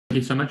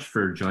Thank you so much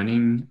for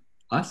joining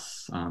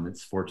us.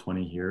 It's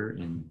 4:20 here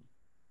in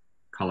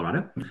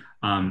Colorado.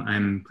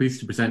 I'm pleased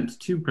to present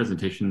two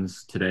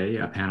presentations today.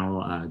 A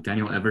panel,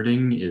 Daniel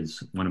Everding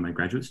is one of my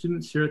graduate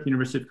students here at the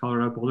University of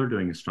Colorado Boulder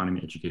doing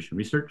astronomy education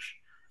research.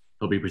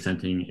 He'll be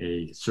presenting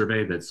a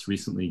survey that's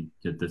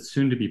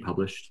soon to be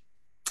published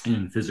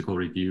in Physical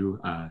Review,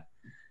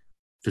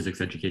 Physics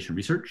Education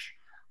Research.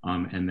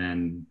 And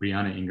then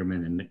Briana,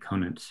 Ingermann, and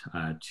Conant,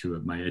 two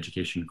of my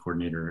education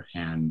coordinator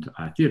and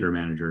theater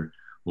manager,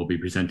 will be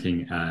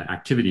presenting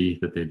activity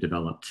that they've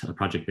developed, a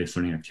project-based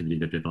learning activity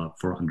they've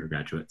developed for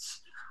undergraduates.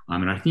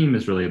 And our theme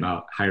is really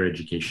about higher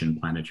education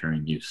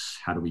planetarium use.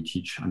 How do we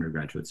teach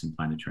undergraduates in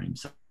planetarium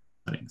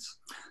settings?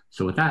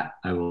 So with that,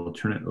 I will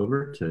turn it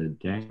over to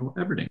Daniel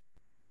Everding.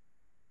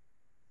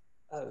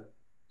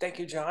 Thank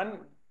you,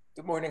 John.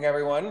 Good morning,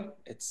 everyone.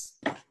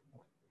 It's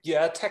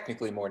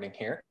technically morning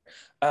here.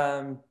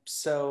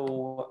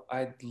 So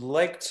I'd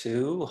like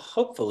to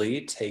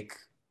hopefully take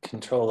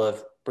control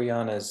of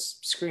Briana's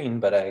screen,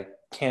 but I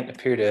can't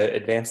appear to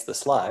advance the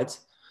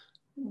slides.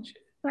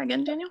 Try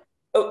again, Daniel.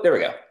 Oh, there we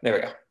go. There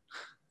we go.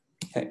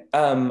 Okay.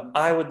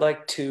 I would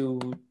like to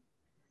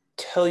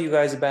tell you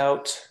guys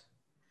about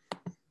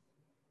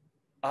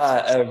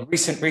a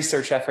recent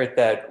research effort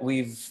that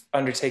we've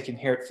undertaken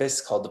here at FIS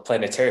called the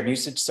Planetarium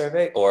Usage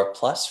Survey, or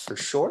PLUS for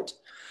short.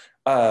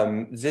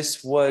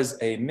 This was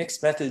a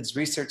mixed methods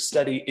research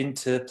study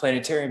into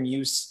planetarium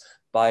use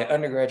by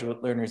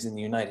undergraduate learners in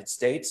the United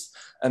States.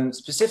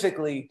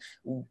 Specifically,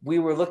 we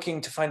were looking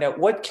to find out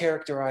what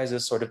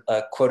characterizes sort of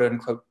a quote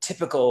unquote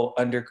typical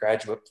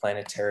undergraduate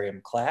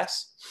planetarium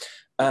class.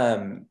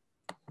 Oh,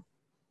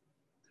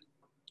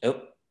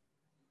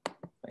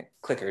 my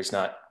clicker is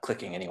not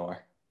clicking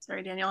anymore.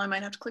 Sorry, Daniel, I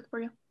might have to click for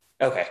you.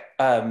 Okay.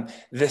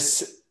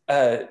 This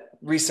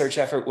research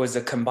effort was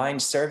a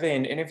combined survey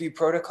and interview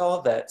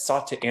protocol that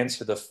sought to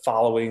answer the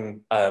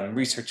following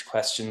research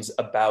questions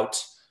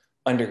about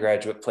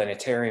undergraduate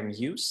planetarium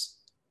use.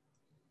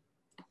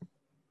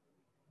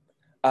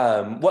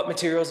 What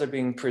materials are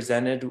being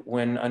presented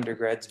when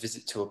undergrads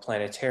visit to a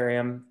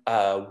planetarium?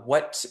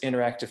 What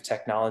interactive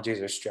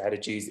technologies or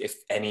strategies, if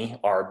any,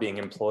 are being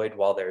employed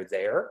while they're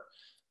there?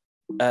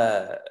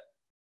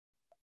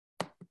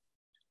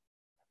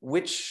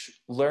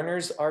 Which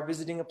learners are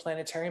visiting a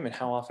planetarium and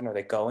how often are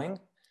they going?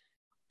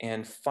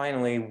 And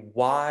finally,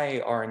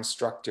 why are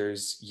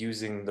instructors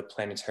using the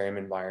planetarium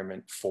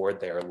environment for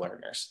their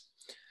learners?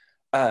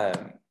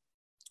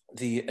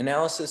 The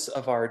analysis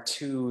of our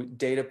two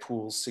data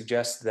pools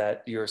suggests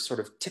that your sort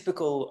of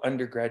typical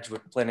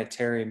undergraduate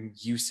planetarium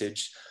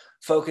usage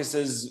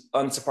focuses,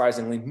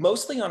 unsurprisingly,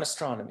 mostly on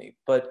astronomy,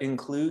 but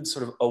includes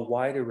sort of a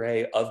wide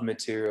array of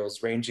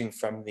materials ranging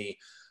from the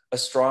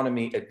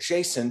astronomy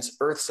adjacent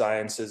earth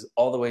sciences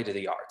all the way to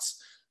the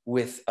arts,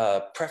 with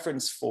a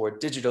preference for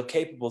digital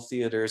capable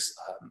theaters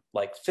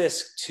like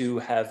Fisk to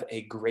have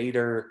a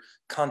greater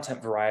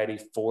content variety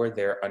for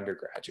their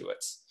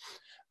undergraduates.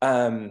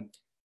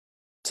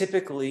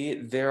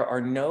 Typically, there are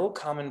no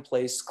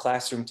commonplace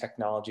classroom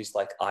technologies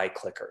like eye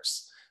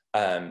clickers.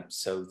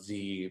 So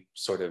the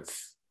sort of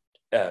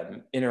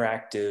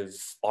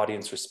interactive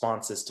audience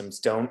response systems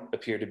don't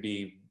appear to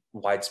be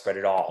widespread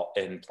at all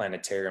in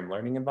planetarium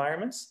learning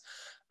environments.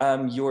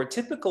 Your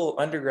typical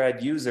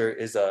undergrad user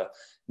is a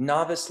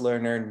novice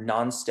learner,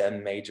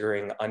 non-STEM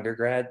majoring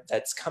undergrad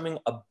that's coming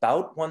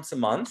about once a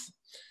month.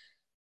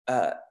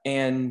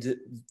 And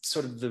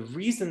sort of the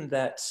reason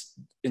that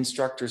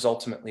instructors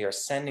ultimately are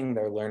sending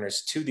their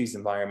learners to these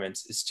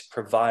environments is to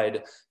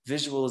provide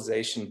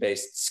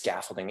visualization-based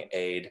scaffolding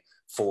aid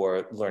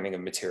for learning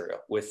of material,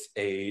 with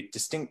a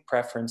distinct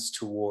preference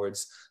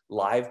towards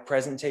live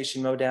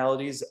presentation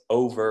modalities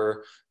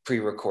over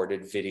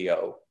pre-recorded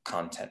video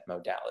content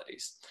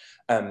modalities.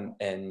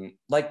 And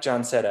like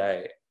John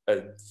said,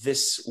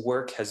 this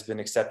work has been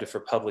accepted for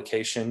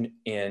publication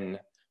in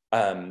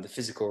the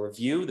Physical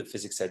Review, the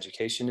Physics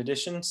Education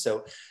Edition.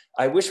 So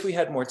I wish we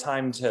had more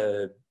time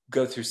to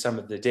go through some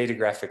of the data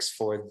graphics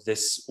for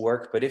this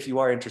work, but if you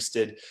are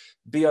interested,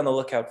 be on the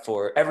lookout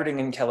for Everding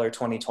and Keller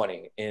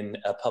 2020 in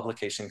a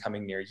publication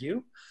coming near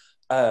you.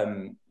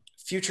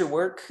 Future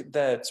work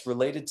that's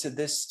related to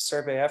this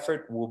survey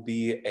effort will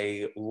be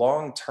a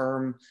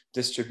long-term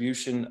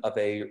distribution of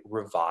a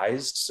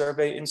revised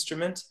survey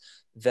instrument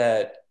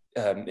that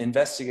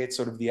investigates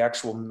sort of the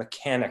actual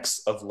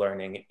mechanics of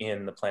learning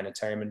in the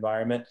planetarium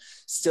environment,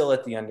 still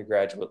at the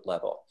undergraduate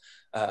level.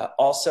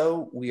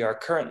 Also, we are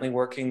currently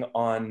working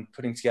on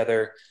putting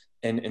together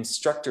an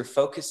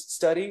instructor-focused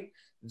study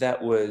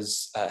that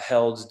was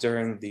held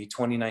during the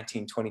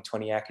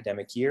 2019-2020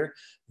 academic year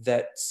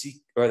that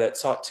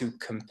sought to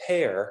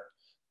compare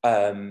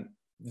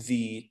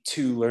the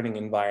two learning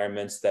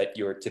environments that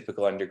your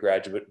typical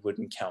undergraduate would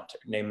encounter,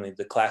 namely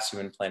the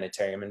classroom and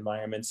planetarium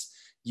environments,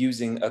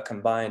 using a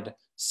combined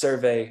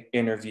survey,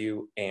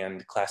 interview,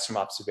 and classroom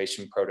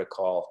observation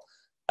protocol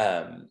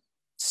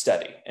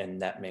study.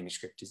 And that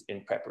manuscript is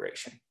in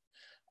preparation.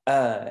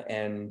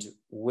 And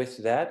with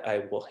that,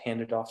 I will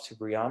hand it off to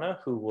Briana,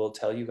 who will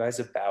tell you guys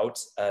about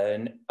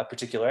a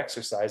particular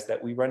exercise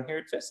that we run here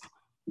at FIST.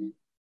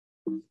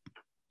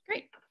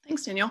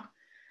 Thanks, Daniel.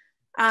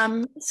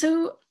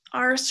 So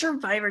our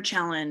Survivor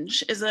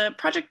Challenge is a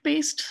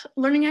project-based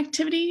learning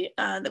activity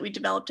that we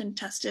developed and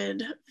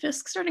tested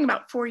FISC starting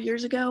about 4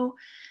 years ago.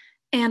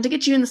 And to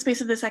get you in the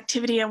space of this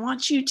activity, I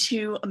want you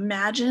to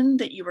imagine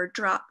that you were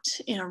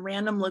dropped in a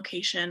random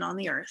location on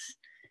the Earth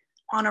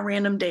on a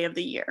random day of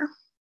the year.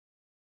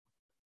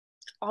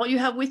 All you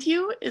have with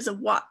you is a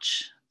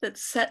watch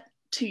that's set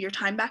to your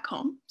time back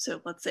home. So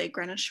let's say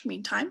Greenwich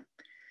Mean Time,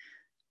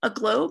 a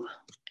globe,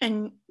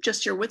 and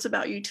just your wits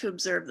about you to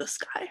observe the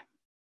sky.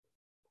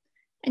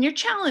 And your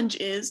challenge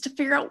is to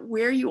figure out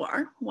where you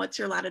are, what's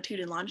your latitude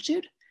and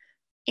longitude,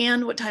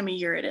 and what time of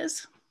year it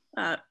is,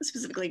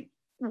 specifically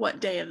what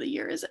day of the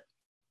year is it.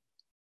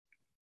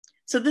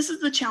 So this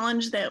is the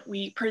challenge that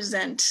we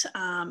present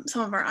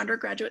some of our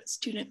undergraduate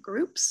student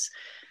groups.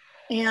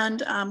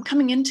 And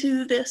coming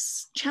into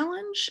this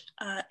challenge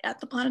at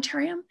the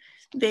Planetarium,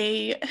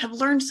 they have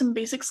learned some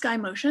basic sky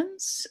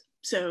motions.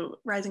 So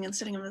rising and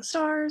setting of the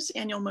stars,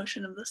 annual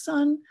motion of the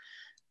sun,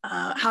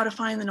 how to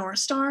find the North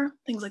Star,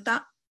 things like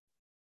that,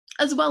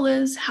 as well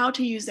as how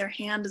to use their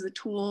hand as a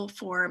tool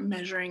for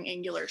measuring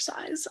angular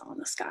size on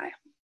the sky.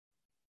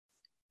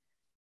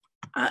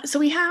 So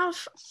we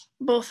have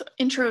both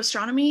intro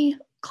astronomy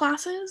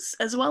classes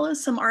as well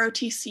as some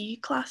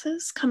ROTC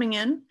classes coming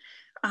in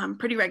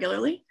pretty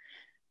regularly.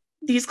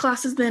 These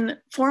classes then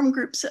form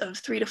groups of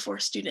 3 to 4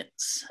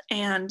 students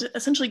and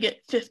essentially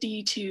get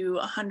 50 to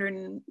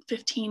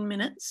 115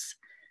 minutes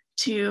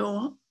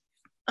to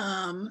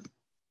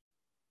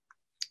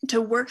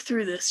work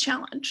through this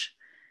challenge.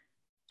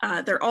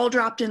 They're all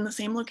dropped in the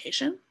same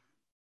location.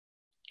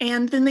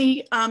 And then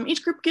they,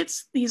 each group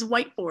gets these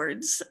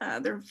whiteboards.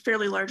 They're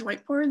fairly large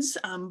whiteboards,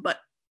 but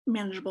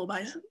manageable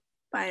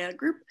by a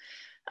group,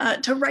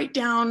 to write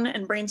down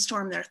and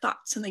brainstorm their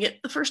thoughts. And they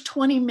get the first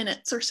 20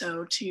 minutes or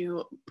so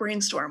to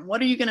brainstorm.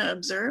 What are you gonna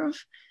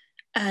observe?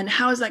 And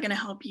how is that gonna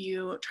help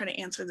you try to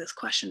answer this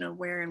question of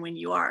where and when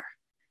you are?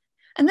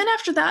 And then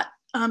after that,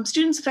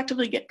 students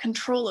effectively get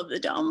control of the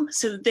dome.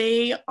 So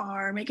they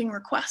are making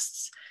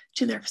requests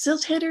to their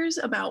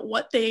facilitators about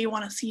what they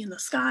wanna see in the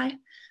sky.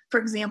 For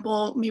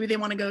example, maybe they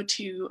want to go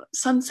to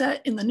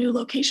sunset in the new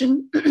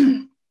location,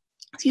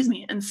 excuse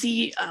me, and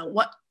see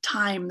what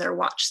time their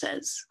watch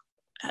says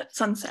at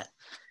sunset.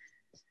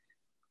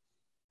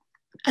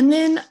 And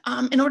then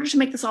in order to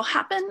make this all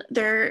happen,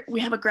 we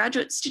have a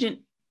graduate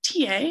student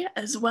TA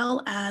as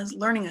well as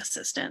learning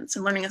assistants.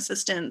 And learning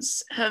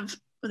assistants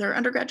they're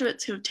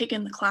undergraduates who have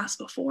taken the class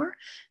before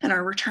and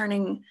are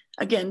returning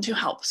again to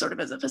help sort of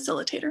as a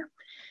facilitator.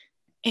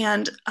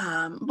 And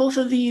both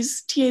of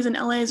these TAs and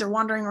LAs are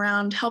wandering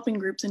around helping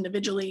groups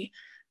individually,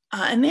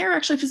 and they're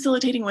actually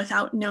facilitating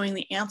without knowing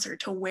the answer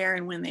to where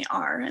and when they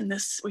are. And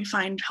this we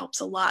find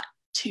helps a lot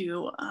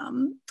to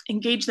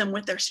engage them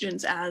with their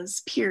students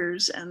as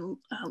peers and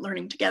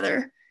learning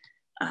together,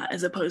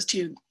 as opposed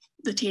to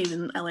the TAs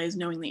and LAs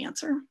knowing the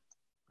answer.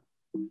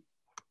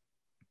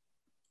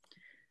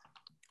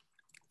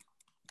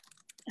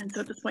 And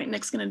so at this point,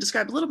 Nick's going to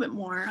describe a little bit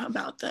more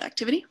about the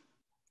activity.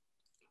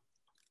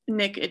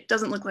 Nick, it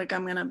doesn't look like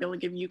I'm going to be able to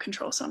give you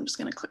control, so I'm just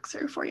going to click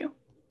through for you.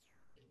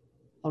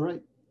 All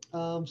right.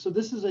 So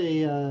this is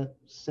a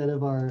set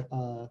of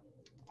our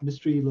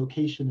mystery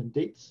location and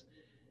dates.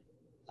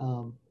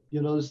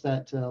 You'll notice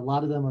that a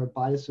lot of them are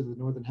biased to the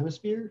Northern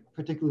Hemisphere,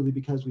 particularly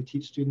because we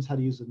teach students how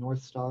to use the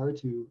North Star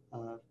to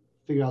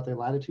figure out their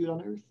latitude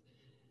on Earth.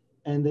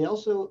 And they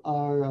also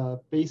are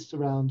based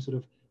around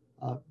sort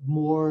of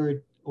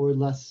more or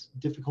less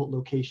difficult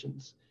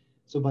locations.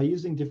 So by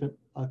using different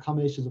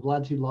combinations of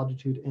latitude,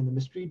 longitude, and the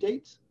mystery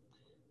dates,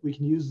 we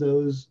can use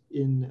those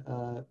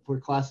for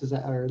classes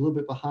that are a little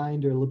bit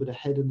behind or a little bit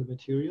ahead in the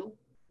material,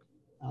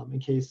 in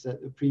case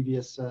that the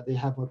previous, they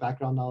have more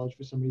background knowledge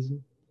for some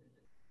reason.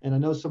 And I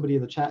know somebody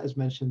in the chat has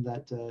mentioned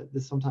that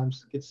this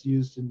sometimes gets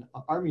used in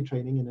Army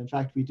training. And in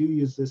fact, we do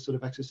use this sort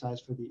of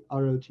exercise for the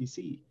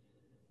ROTC,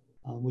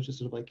 which is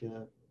sort of like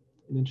an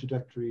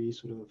introductory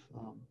sort of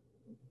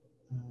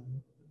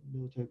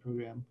military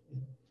program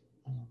in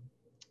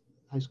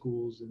high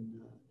schools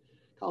and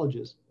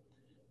colleges.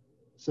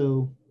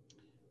 So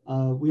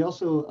we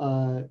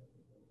also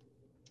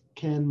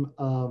can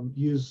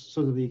use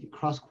sort of the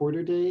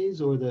cross-quarter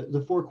days, or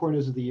the 4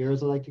 corners of the year,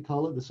 as I like to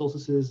call it, the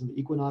solstices and the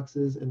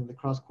equinoxes, and then the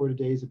cross-quarter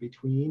days in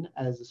between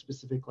as a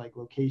specific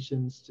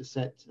locations to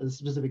set,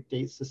 specific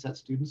dates to set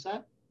students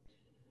at.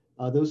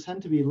 Those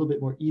tend to be a little bit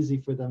more easy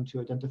for them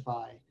to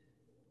identify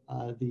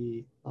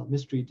the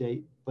mystery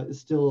date, but it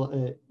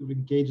still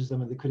engages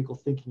them in the critical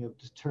thinking of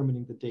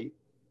determining the date.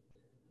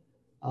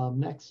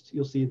 Next,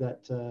 you'll see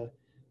that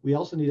we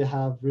also need to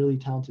have really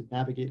talented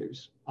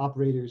navigators,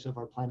 operators of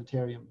our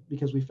planetarium,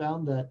 because we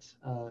found that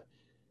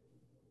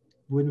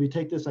when we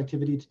take this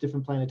activity to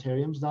different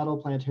planetariums, not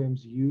all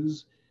planetariums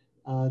use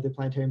the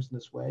planetariums in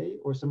this way,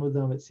 or some of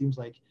them, it seems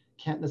like,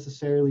 can't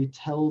necessarily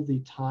tell the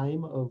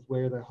time of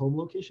where their home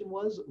location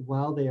was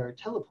while they are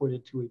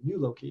teleported to a new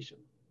location.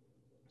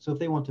 So if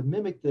they want to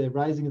mimic the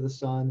rising of the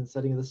sun and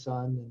setting of the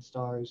sun and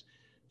stars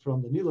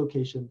from the new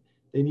location,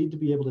 they need to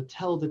be able to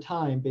tell the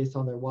time based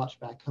on their watch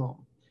back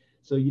home.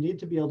 So you need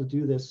to be able to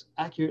do this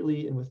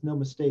accurately and with no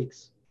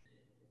mistakes.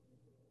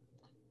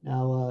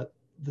 Now,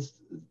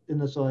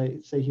 so I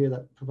say here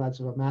that provides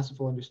sort of a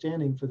masterful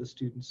understanding for the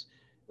students.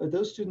 But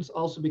those students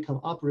also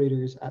become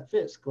operators at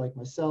Fisk, like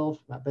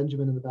myself, Matt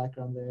Benjamin in the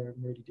background there,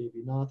 Murdy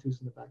Davy Noth, who's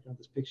in the background of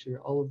this picture.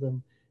 All of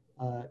them,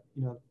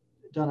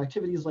 done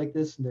activities like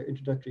this in their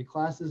introductory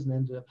classes and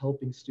ended up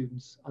helping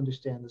students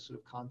understand this sort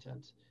of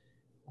content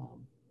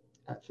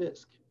at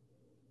Fisk.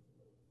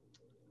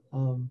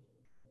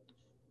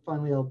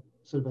 Finally, I'll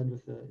sort of end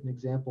with an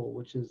example,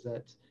 which is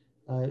that,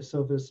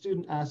 so if a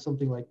student asks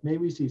something like, may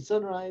we see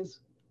sunrise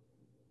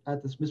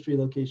at this mystery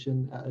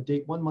location at a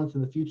date 1 month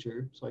in the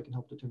future, so I can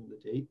help determine the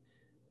date,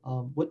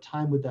 what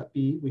time would that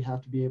be? We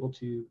have to be able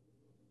to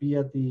be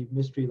at the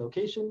mystery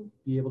location,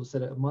 be able to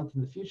set it a month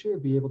in the future,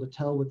 be able to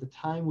tell what the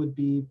time would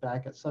be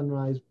back at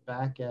sunrise,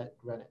 back at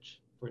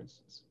Greenwich, for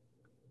instance,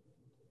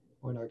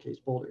 or in our case,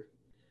 Boulder.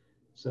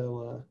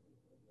 So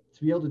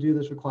to be able to do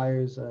this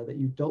requires that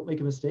you don't make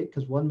a mistake,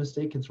 because one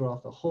mistake can throw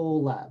off the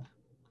whole lab.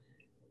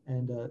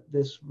 And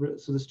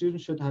so the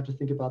students shouldn't have to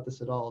think about this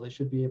at all. They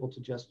should be able to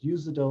just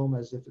use the dome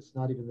as if it's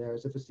not even there,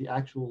 as if it's the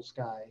actual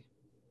sky,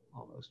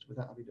 almost,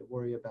 without having to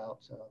worry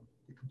about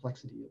the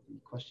complexity of the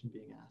question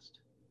being asked.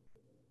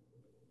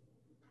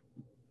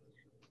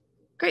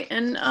 Great,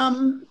 and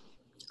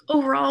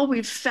overall,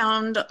 we've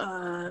found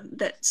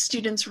that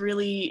students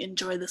really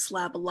enjoy this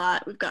lab a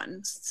lot. We've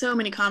gotten so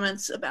many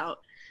comments about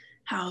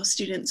how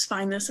students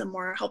find this a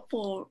more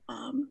helpful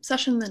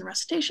session than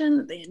recitation,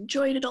 that they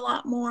enjoyed it a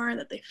lot more,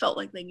 that they felt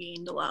like they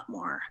gained a lot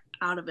more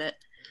out of it.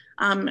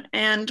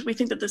 And we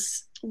think that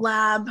this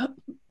lab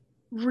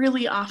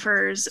really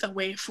offers a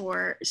way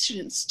for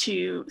students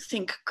to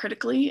think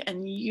critically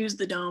and use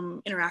the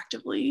dome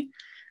interactively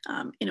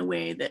in a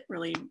way that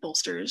really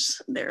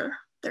bolsters their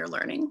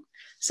learning.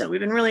 So we've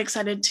been really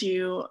excited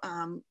to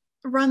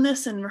run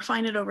this and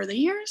refine it over the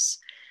years.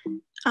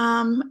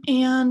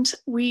 And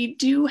we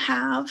do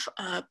have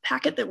a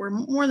packet that we're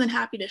more than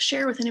happy to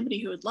share with anybody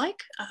who would like,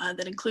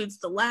 that includes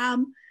the lab,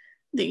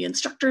 the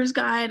instructor's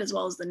guide, as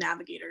well as the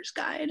navigator's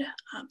guide.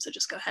 So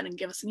just go ahead and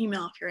give us an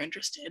email if you're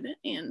interested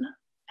in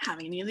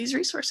having any of these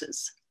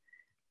resources.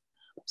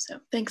 So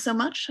thanks so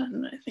much,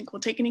 and I think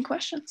we'll take any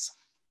questions.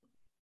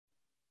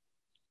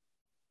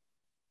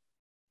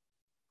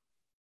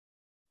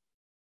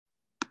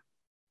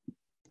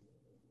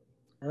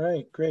 All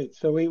right, great.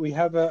 So we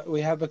have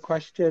a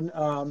question.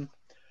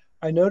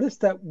 I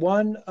noticed that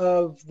one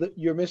of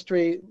your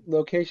mystery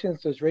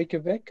locations is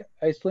Reykjavik,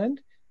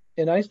 Iceland.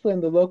 In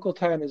Iceland, the local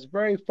time is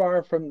very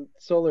far from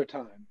solar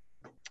time.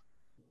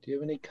 Do you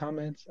have any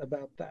comments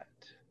about that?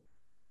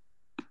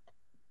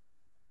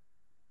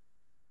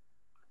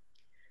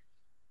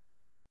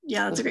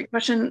 Yeah, that's a great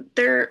question.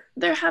 There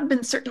have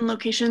been certain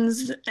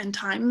locations and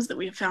times that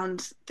we have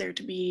found there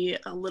to be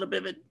a little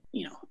bit of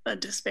a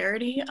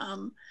disparity.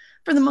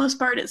 For the most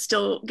part, it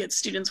still gets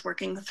students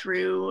working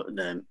through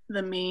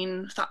the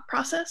main thought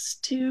process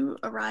to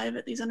arrive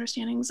at these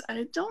understandings.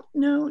 I don't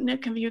know,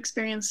 Nick, have you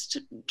experienced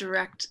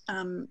direct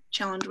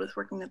challenge with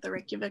working at the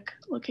Reykjavik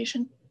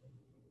location?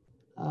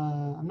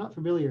 I'm not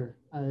familiar.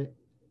 I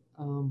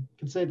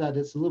can say that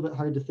it's a little bit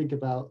hard to think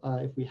about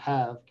if we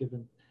have,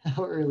 given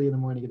how early in the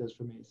morning it is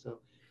for me. So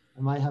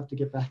I might have to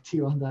get back to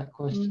you on that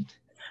question.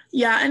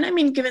 Yeah, and I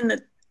mean, given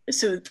that,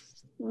 so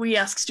we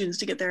ask students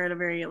to get there at a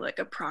very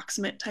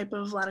approximate type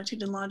of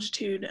latitude and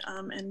longitude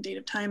and date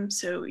of time.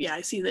 So yeah,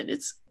 I see that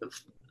it's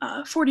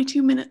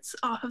 42 minutes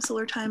off of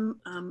solar time.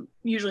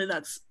 Usually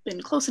that's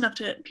been close enough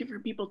for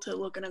people to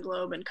look in a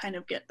globe and kind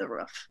of get the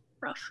rough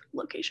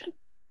location.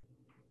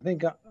 I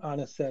think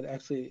Anna said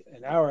actually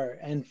an hour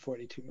and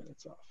 42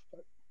 minutes off.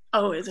 But...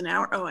 Oh, it's an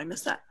hour? Oh, I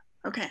missed that.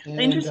 Okay, and,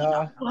 interesting.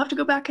 We'll have to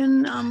go back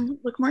and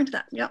look more into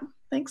that. Yeah,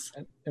 thanks.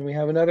 And we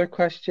have another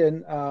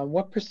question.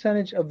 What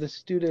percentage of the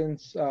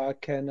students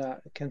can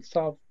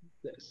solve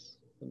this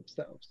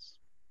themselves?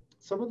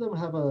 Some of them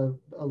have a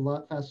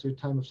lot faster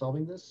time of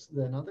solving this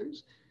than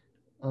others.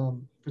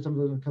 For some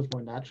of them, it comes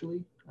more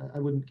naturally. I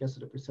wouldn't guess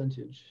at a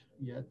percentage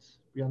yet.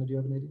 Briana, do you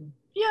have an idea?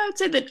 Yeah, I'd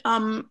say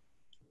that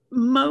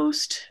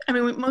most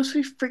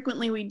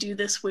frequently we do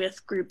this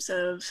with groups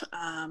of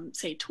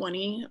say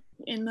 20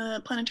 in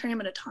the planetarium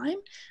at a time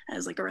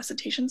as a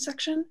recitation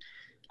section.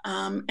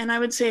 And I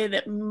would say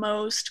that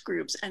most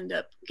groups end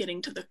up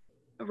getting to the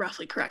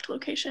roughly correct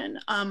location.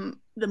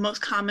 The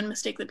most common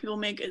mistake that people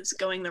make is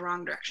going the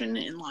wrong direction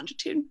in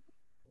longitude.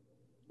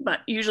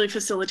 But usually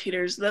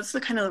facilitators, that's the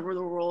kind of the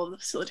role of the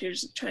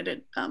facilitators, to try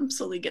to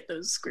slowly get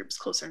those groups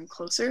closer and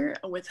closer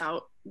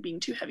without being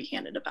too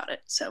heavy-handed about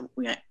it. So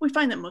we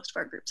find that most of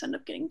our groups end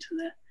up getting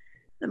to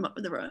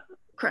the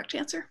correct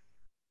answer.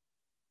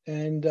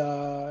 And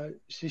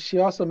she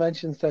also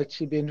mentions that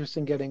she'd be interested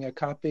in getting a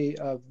copy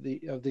of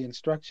the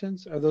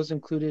instructions. Are those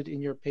included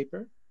in your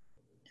paper?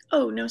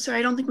 Oh, no, sorry,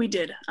 I don't think we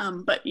did.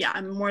 But yeah,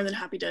 I'm more than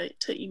happy to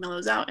email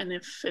those out. And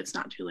if it's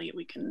not too late,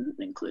 we can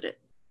include it.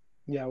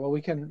 Yeah, well,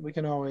 we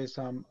can always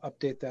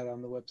update that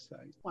on the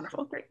website.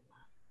 Wonderful, great.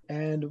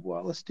 And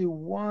well, let's do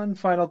one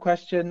final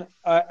question.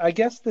 I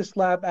guess this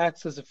lab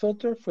acts as a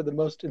filter for the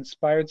most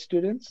inspired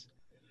students.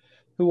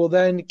 who will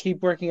then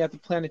keep working at the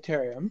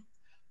planetarium.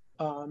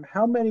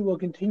 How many will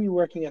continue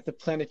working at the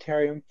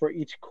planetarium for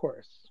each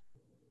course?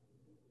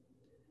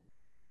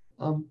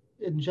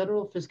 In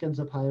general, Fisk ends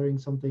up hiring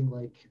something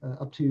like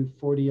up to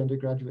 40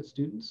 undergraduate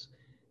students,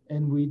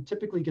 and we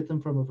typically get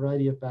them from a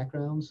variety of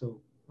backgrounds.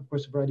 So, of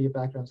course, a variety of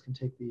backgrounds can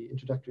take the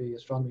introductory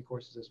astronomy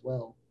courses as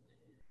well,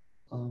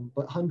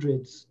 but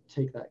hundreds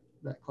take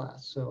that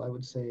class. So I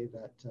would say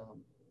that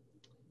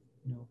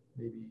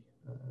maybe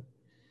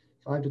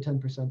 5 to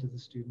 10% of the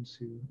students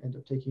who end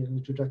up taking an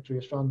introductory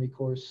astronomy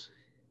course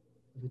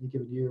of any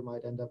given year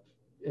might end up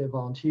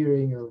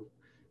volunteering or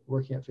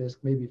working at Fisk,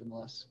 maybe even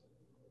less.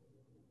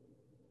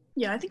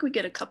 Yeah, I think we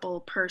get a couple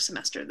per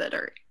semester that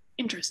are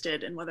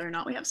interested, and whether or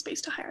not we have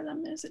space to hire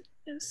them is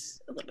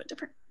a little bit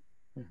different.